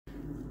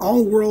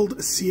All-World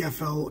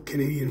CFL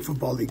Canadian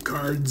Football League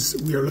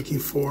cards. We are looking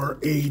for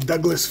a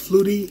Douglas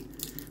Flutie,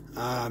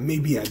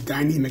 maybe a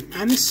Danny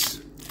McManus.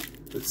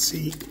 Let's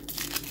see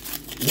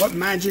what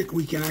magic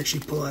we can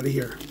actually pull out of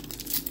here.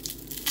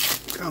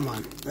 Come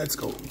on, let's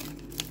go.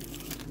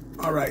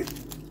 All right,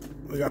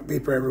 we got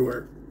paper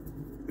everywhere.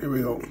 Here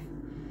we go.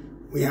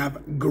 We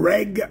have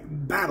Greg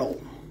Battle,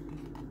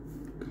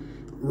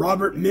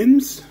 Robert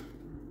Mims.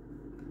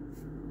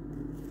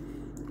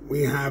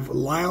 We have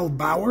Lyle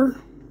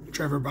Bauer,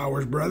 Trevor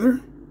Bauer's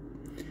brother.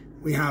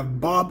 We have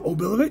Bob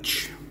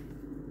Obilovich,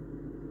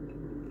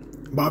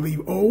 Bobby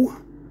O.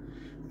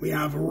 We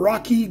have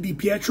Rocky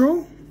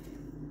DiPietro,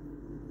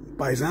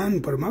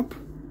 Paisan, put him up.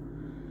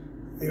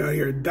 We got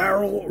here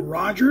Darryl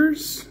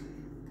Rogers.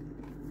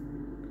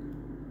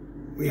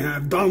 We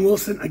have Don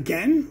Wilson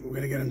again. We're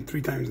going to get him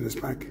 3 times in this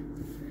pack.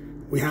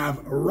 We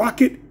have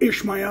Rocket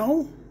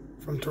Ishmael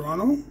from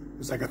Toronto.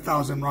 There's like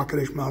 1,000 Rocket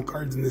Ishmael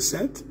cards in this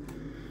set.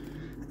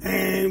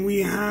 And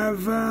we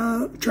have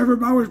Trevor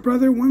Bauer's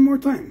brother one more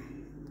time.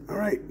 All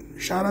right,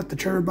 shout out to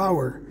Trevor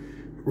Bauer.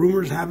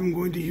 Rumors have him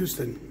going to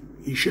Houston.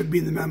 He should be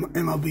in the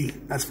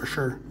MLB, that's for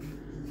sure.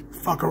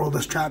 Fuck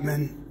Aroldis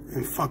Chapman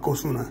and fuck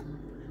Osuna.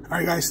 All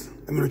right, guys,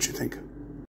 let me know what you think.